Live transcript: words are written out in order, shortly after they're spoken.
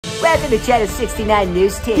Welcome to Channel 69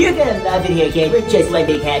 News Team. You're gonna love it here, kid. We're just one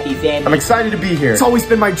big happy family. I'm excited to be here. It's always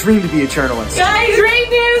been my dream to be a journalist. Guys, great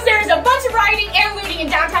news! There's a bunch of rioting and looting in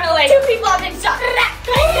downtown LA. 2 people have been shot.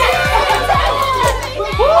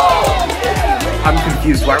 I'm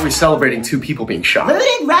confused. Why are we celebrating 2 people being shot?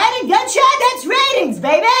 Looting, rioting, gunshot, that's ratings,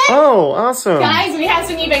 baby! Oh, awesome. Guys, we have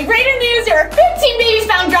some even greater news. There are 15 babies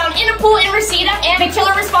found drowned in a pool in Reseda, and the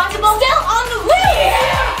killer responsible still on the loose.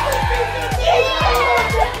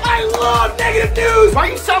 I love negative news! Why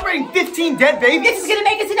are you celebrating 15 dead babies? This is gonna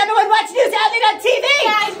make us the #1 watch news outlet on TV!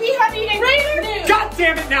 Guys, we have even greater news. God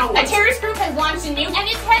damn it, now A what? terrorist group has launched a nuke, and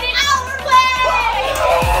it's headed our way.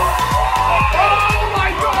 Oh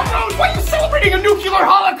my god, Rose! Why are you celebrating a nuclear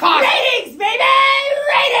holocaust? Ratings, baby!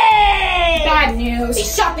 Ratings! Bad news. They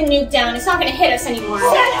shot the nuke down. It's not gonna hit us anymore.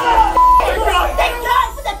 Shut up! What the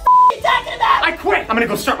f*** are you talking about? I quit! I'm gonna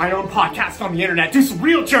go start my own podcast on the internet, do some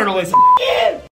real journalism. You!